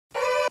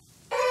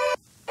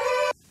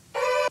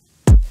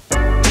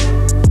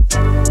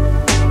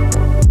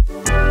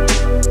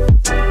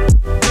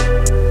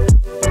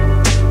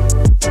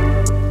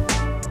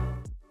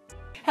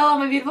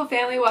beautiful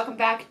family, welcome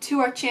back to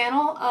our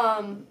channel.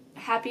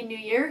 Happy New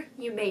Year,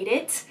 you made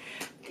it.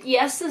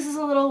 Yes, this is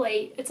a little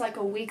late, it's like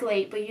a week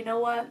late, but you know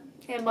what?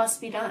 It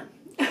must be done.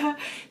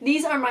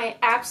 These are my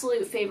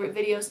absolute favorite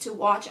videos to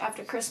watch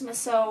after Christmas,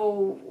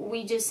 so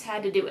we just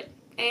had to do it.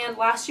 And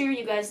last year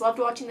you guys loved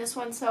watching this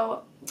one,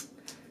 so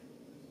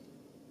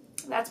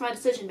that's my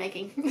decision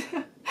making.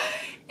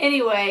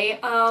 Anyway,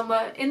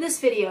 in this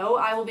video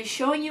I will be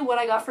showing you what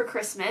I got for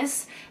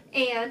Christmas,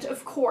 and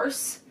of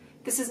course,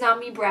 this is not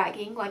me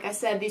bragging. Like I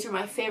said, these are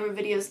my favorite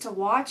videos to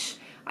watch.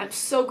 I'm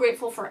so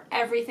grateful for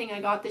everything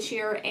I got this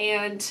year,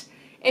 and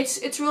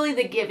it's really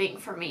the giving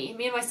for me.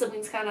 Me and my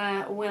siblings kind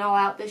of went all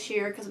out this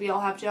year because we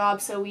all have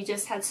jobs, so we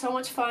just had so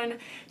much fun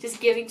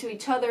just giving to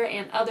each other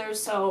and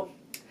others, so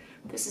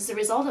this is the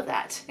result of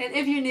that. And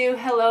if you're new,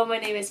 hello, my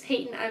name is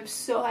Peyton. I'm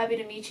so happy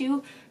to meet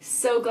you.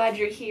 So glad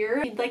you're here.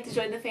 If you'd like to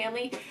join the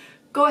family,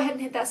 go ahead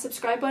and hit that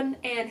subscribe button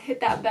and hit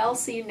that bell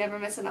so you never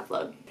miss an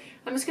upload.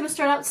 I'm just going to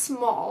start out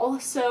small.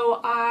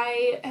 So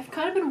I have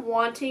kind of been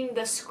wanting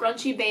the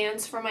scrunchy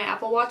bands for my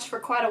Apple Watch for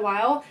quite a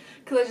while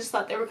because I just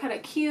thought they were kind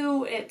of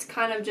cute. It's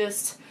kind of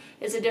just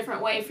is a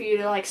different way for you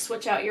to like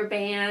switch out your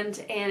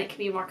band, and it can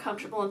be more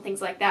comfortable and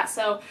things like that.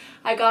 So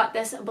I got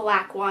this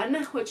black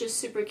one, which is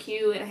super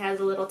cute, and it has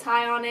a little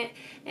tie on it,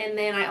 and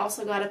then I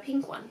also got a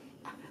pink one.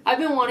 I've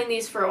been wanting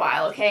these for a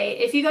while, okay?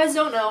 If you guys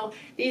don't know,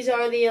 these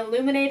are the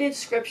Illuminated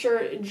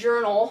Scripture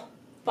Journal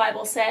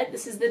Bible set.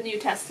 This is the New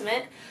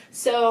Testament,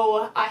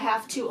 so I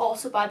have to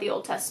also buy the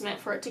Old Testament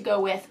for it to go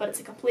with, but it's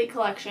a complete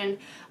collection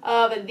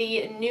of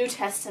the New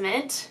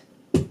Testament.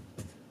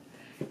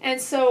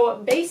 And so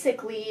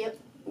basically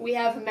we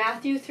have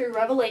Matthew through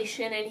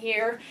Revelation in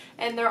here,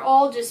 and they're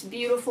all just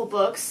beautiful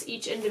books,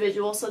 each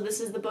individual. So this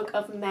is the book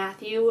of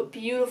Matthew.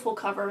 Beautiful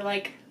cover,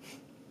 like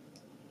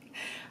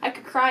I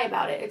could cry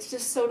about it. It's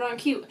just so darn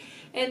cute.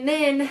 And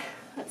then,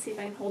 let's see if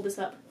I can hold this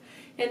up.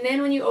 And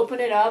then when you open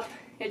it up,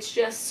 it's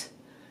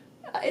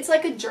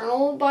like a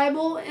journal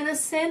Bible in a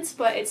sense,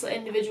 but it's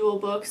individual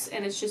books,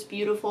 and it's just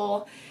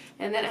beautiful.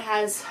 And then it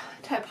has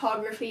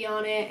typography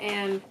on it,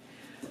 and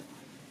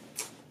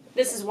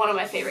this is one of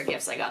my favorite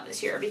gifts I got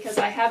this year because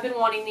I have been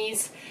wanting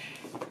these,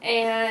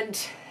 and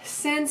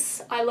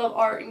since I love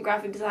art and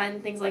graphic design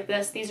and things like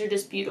this, these are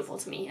just beautiful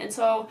to me. And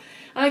so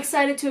I'm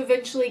excited to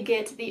eventually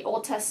get the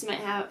Old Testament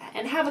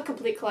and have a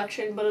complete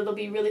collection, but it'll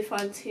be really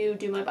fun to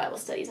do my Bible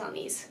studies on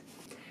these.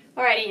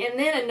 Alrighty, and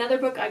then another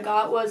book I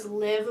got was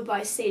Live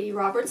by Sadie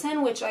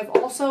Robertson, which I've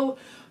also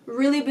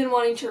really been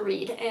wanting to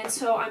read, and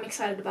so I'm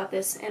excited about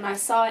this. And I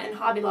saw it in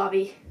Hobby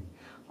Lobby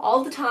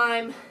all the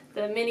time,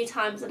 the many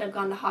times that I've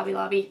gone to Hobby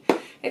Lobby.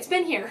 It's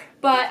been here,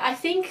 but I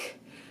think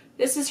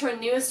this is her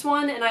newest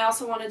one, and I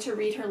also wanted to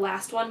read her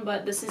last one,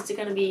 but this is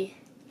going to be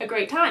a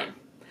great time.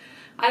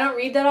 I don't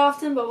read that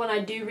often, but when I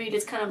do read,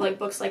 it's kind of like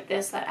books like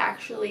this that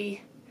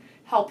actually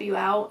help you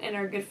out and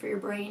are good for your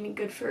brain and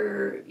good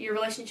for your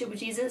relationship with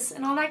Jesus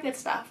and all that good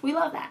stuff. We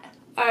love that.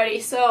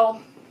 Alrighty,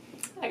 so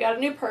I got a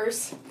new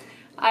purse.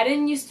 I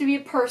didn't used to be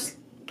a purse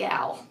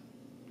gal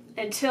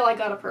until I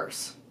got a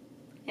purse,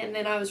 and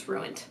then I was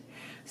ruined.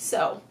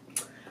 So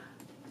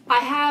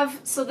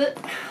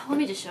let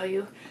me just show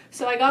you.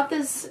 So I got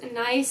this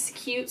nice,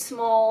 cute,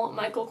 small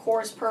Michael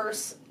Kors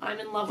purse. I'm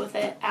in love with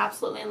it,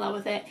 absolutely in love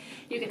with it.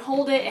 You can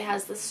hold it, it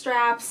has the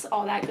straps,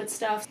 all that good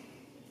stuff.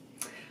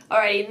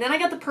 Alrighty, and then I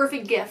got the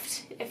perfect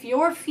gift. If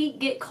your feet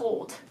get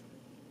cold,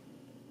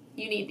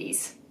 you need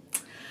these.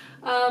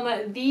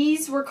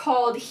 These were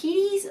called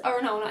Heaties,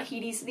 or no, not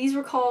Heaties. These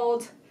were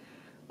called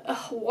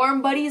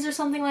Warm Buddies or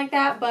something like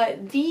that,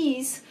 but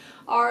these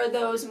are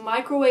those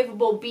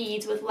microwavable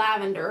beads with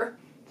lavender.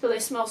 So they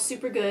smell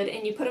super good,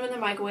 and you put them in the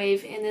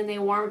microwave, and then they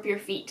warm up your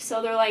feet.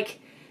 So they're like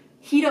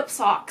heat up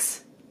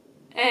socks,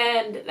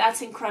 and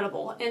that's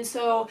incredible. And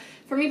so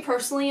for me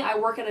personally, I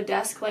work at a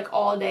desk like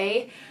all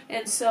day,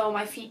 and so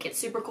my feet get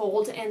super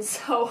cold, and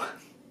so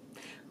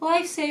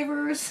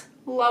lifesavers.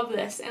 Love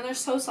this, and they're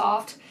so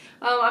soft.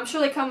 I'm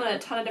sure they come in a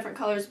ton of different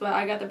colors, but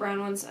I got the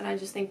brown ones, and I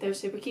just think they're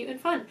super cute and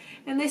fun,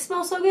 and they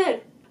smell so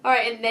good.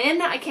 Alright, and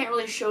then I can't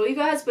really show you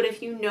guys, but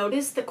if you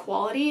notice the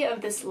quality of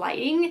this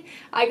lighting,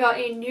 I got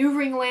a new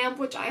ring lamp,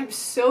 which I am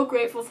so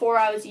grateful for.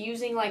 I was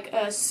using like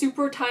a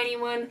super tiny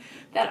one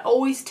that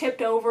always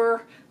tipped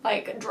over,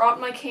 like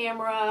dropped my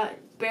camera,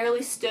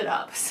 barely stood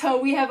up.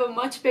 So we have a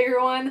much bigger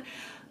one.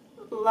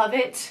 Love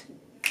it.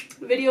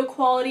 Video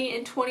quality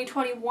in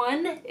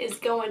 2021 is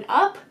going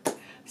up,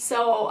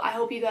 so I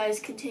hope you guys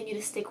continue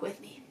to stick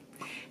with me.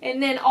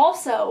 And then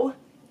also,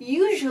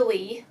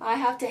 usually I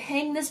have to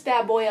hang this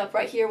bad boy up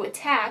right here with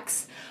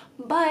tacks,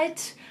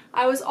 but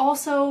I was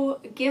also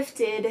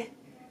gifted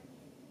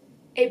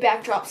a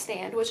backdrop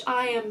stand, which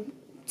I am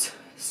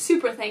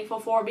super thankful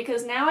for,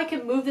 because now I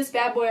can move this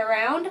bad boy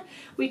around,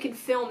 we can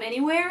film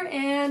anywhere,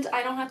 and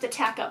I don't have to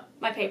tack up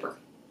my paper,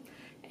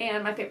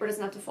 and my paper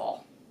doesn't have to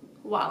fall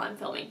while I'm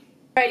filming.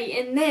 Alrighty,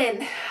 and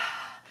then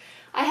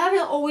I haven't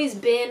always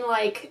been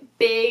like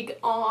big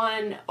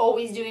on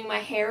always doing my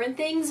hair and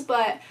things,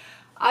 but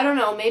I don't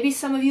know, maybe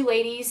some of you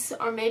ladies,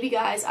 or maybe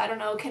guys, I don't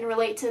know, can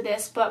relate to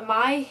this, but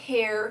my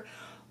hair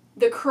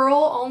the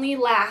curl only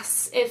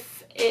lasts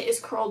if it is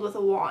curled with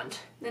a wand.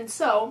 And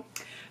so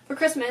for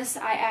Christmas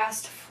I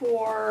asked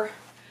for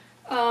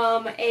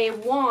a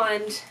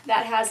wand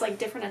that has like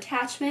different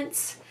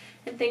attachments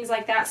and things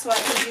like that, so I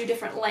can do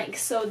different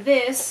lengths. So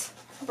this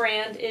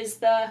brand is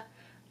the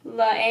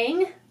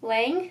Lang.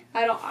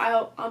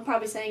 I'm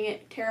probably saying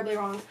it terribly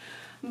wrong,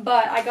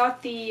 but I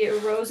got the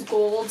rose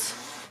gold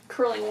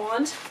curling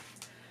wand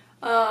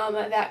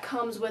that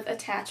comes with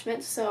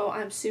attachments, so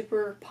I'm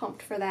super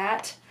pumped for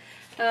that.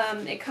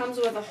 It comes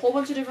with a whole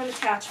bunch of different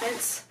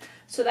attachments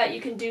so that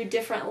you can do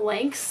different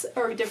lengths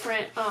or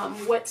different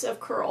widths of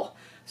curl.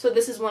 So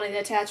this is one of the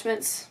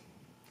attachments.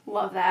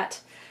 Love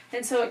that.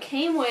 And so it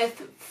came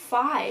with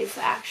 5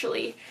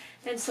 actually.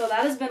 And so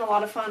that has been a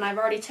lot of fun. I've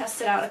already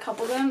tested out a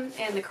couple of them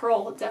and the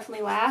curl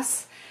definitely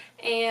lasts.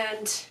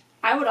 And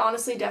I would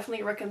honestly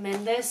definitely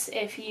recommend this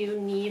if you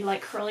need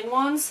like curling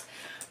wands.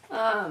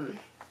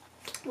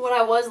 When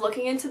I was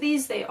looking into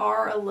these, they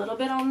are a little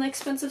bit on the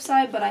expensive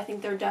side, but I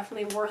think they're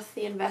definitely worth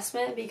the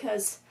investment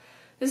because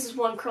this is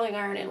one curling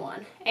iron in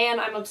one.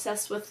 And I'm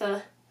obsessed with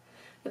the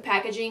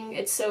packaging.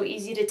 It's so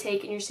easy to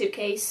take in your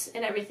suitcase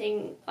and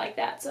everything like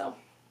that, so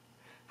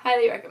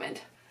highly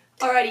recommend.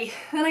 Alrighty,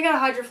 then I got a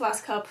Hydro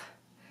Flask cup.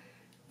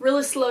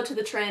 Really slow to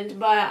the trend,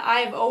 but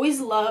I've always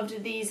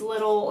loved these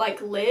little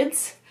like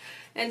lids,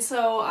 and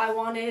so I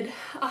wanted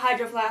a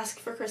Hydro Flask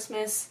for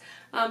Christmas,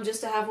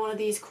 just to have one of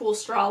these cool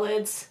straw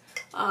lids.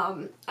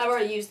 I've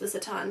already used this a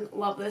ton.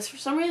 Love this. For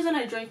some reason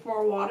I drink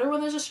more water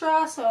when there's a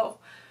straw, so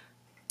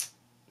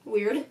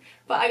weird.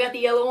 But I got the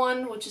yellow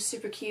one, which is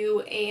super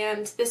cute,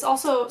 and this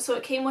also, so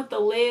it came with the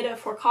lid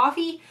for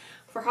coffee,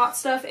 for hot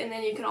stuff, and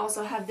then you can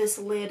also have this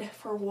lid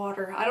for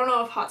water. I don't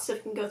know if hot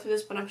stuff can go through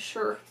this, but I'm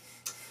sure.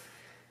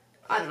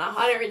 I don't know.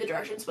 I didn't read the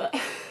directions, but.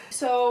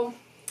 So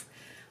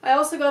I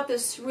also got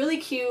this really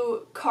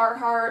cute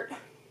Carhartt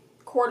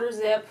quarter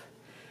zip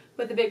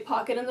with a big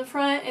pocket in the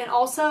front, and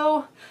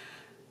also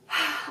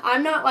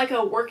I'm not like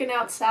a working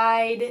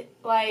outside,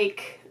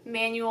 like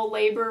manual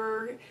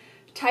labor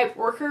type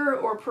worker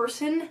or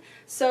person,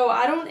 so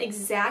I don't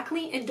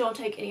exactly, and don't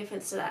take any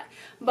offense to that,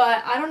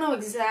 but I don't know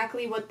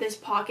exactly what this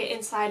pocket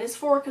inside is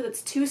for because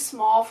it's too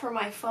small for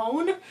my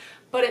phone,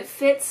 but it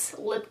fits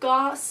lip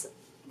gloss,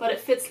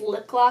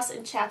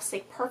 and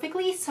chapstick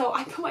perfectly, so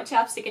I put my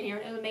chapstick in here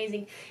and it was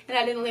amazing, and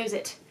I didn't lose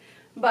it.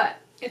 But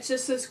it's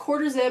just this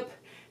quarter zip,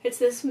 it's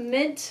this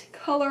mint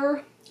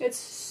color, it's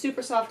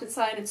super soft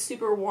inside and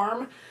super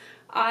warm.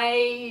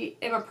 I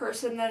am a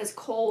person that is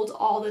cold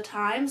all the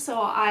time, so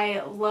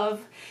I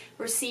love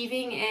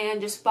receiving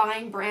and just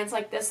buying brands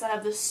like this that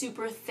have this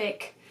super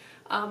thick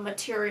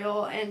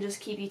material and just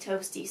keep you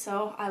toasty.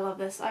 So I love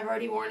this. I've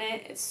already worn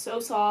it. It's so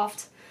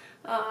soft.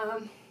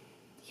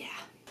 Yeah.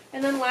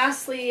 And then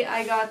lastly,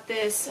 I got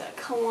this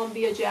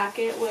Columbia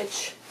jacket,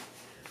 which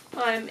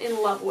I'm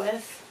in love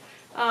with.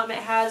 It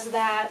has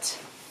that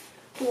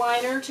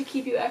liner to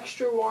keep you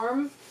extra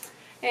warm.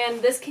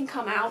 And this can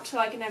come out, so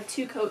I can have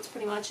 2 coats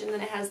pretty much, and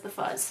then it has the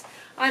fuzz.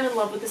 I'm in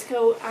love with this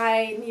coat.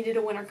 I needed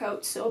a winter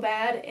coat so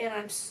bad, and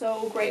I'm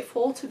so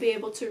grateful to be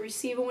able to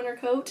receive a winter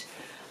coat.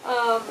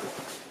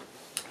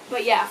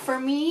 But yeah, for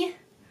me,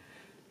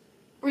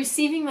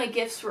 receiving my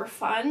gifts were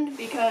fun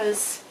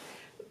because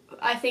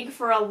I think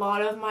for a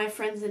lot of my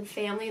friends and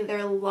family,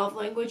 their love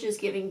language is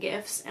giving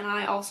gifts, and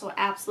I also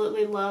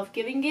absolutely love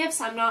giving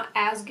gifts. I'm not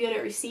as good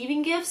at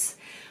receiving gifts,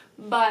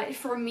 but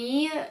for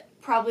me,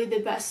 probably the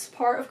best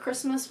part of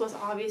Christmas was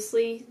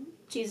obviously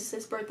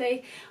Jesus'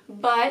 birthday,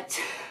 but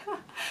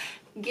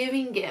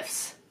giving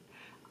gifts.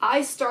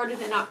 I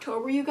started in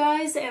October, you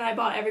guys, and I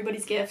bought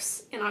everybody's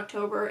gifts in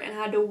October and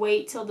had to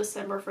wait till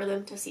December for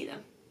them to see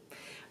them.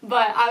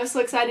 But I was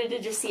so excited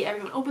to just see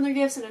everyone open their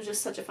gifts, and it was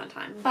just such a fun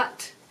time.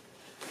 But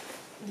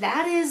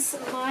that is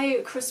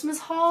my Christmas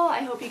haul. I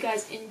hope you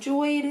guys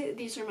enjoyed.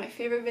 These are my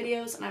favorite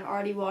videos, and I've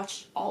already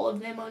watched all of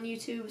them on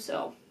YouTube,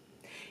 so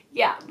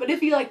yeah. But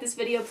if you like this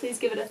video, please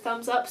give it a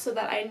thumbs up so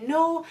that I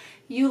know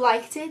you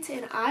liked it,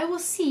 and I will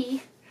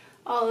see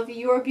all of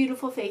your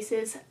beautiful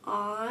faces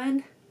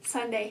on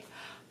Sunday.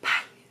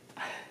 Bye.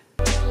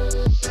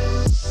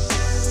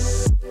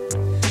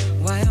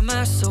 Why am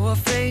I so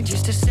afraid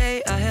just to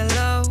say a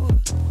hello?